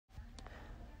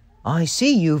I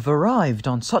see you've arrived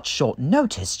on such short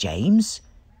notice, James.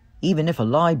 Even if a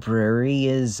library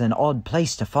is an odd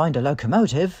place to find a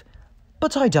locomotive,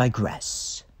 but I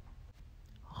digress.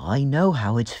 I know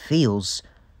how it feels,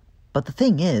 but the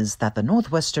thing is that the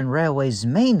Northwestern Railway's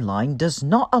main line does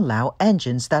not allow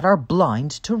engines that are blind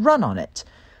to run on it.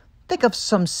 Think of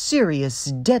some serious,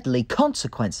 deadly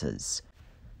consequences.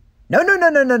 No,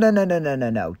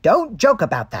 don't joke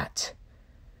about that.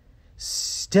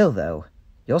 Still, though,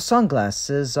 your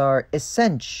sunglasses are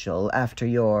essential after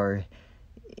your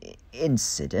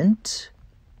incident.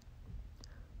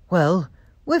 Well,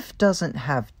 Whiff doesn't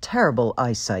have terrible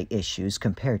eyesight issues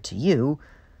compared to you.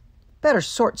 Better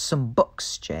sort some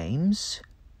books, James.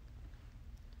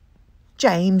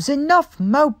 James, enough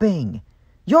moping!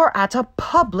 You're at a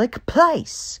public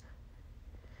place.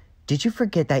 Did you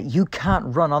forget that you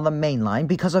can't run on the main line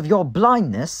because of your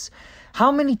blindness?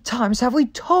 How many times have we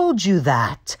told you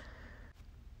that?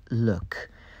 Look,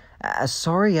 as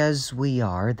sorry as we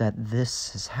are that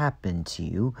this has happened to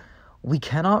you, we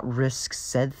cannot risk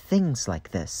said things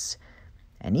like this.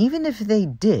 And even if they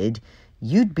did,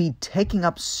 you'd be taking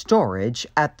up storage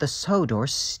at the Sodor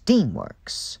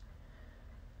Steamworks.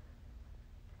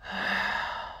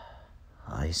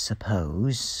 I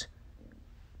suppose.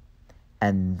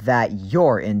 And that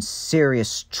you're in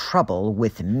serious trouble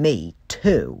with me,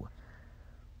 too.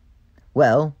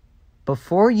 Well,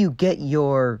 before you get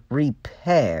your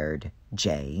repaired,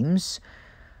 James,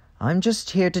 I'm just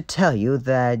here to tell you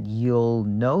that you'll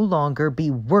no longer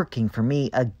be working for me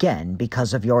again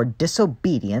because of your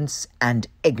disobedience and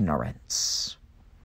ignorance.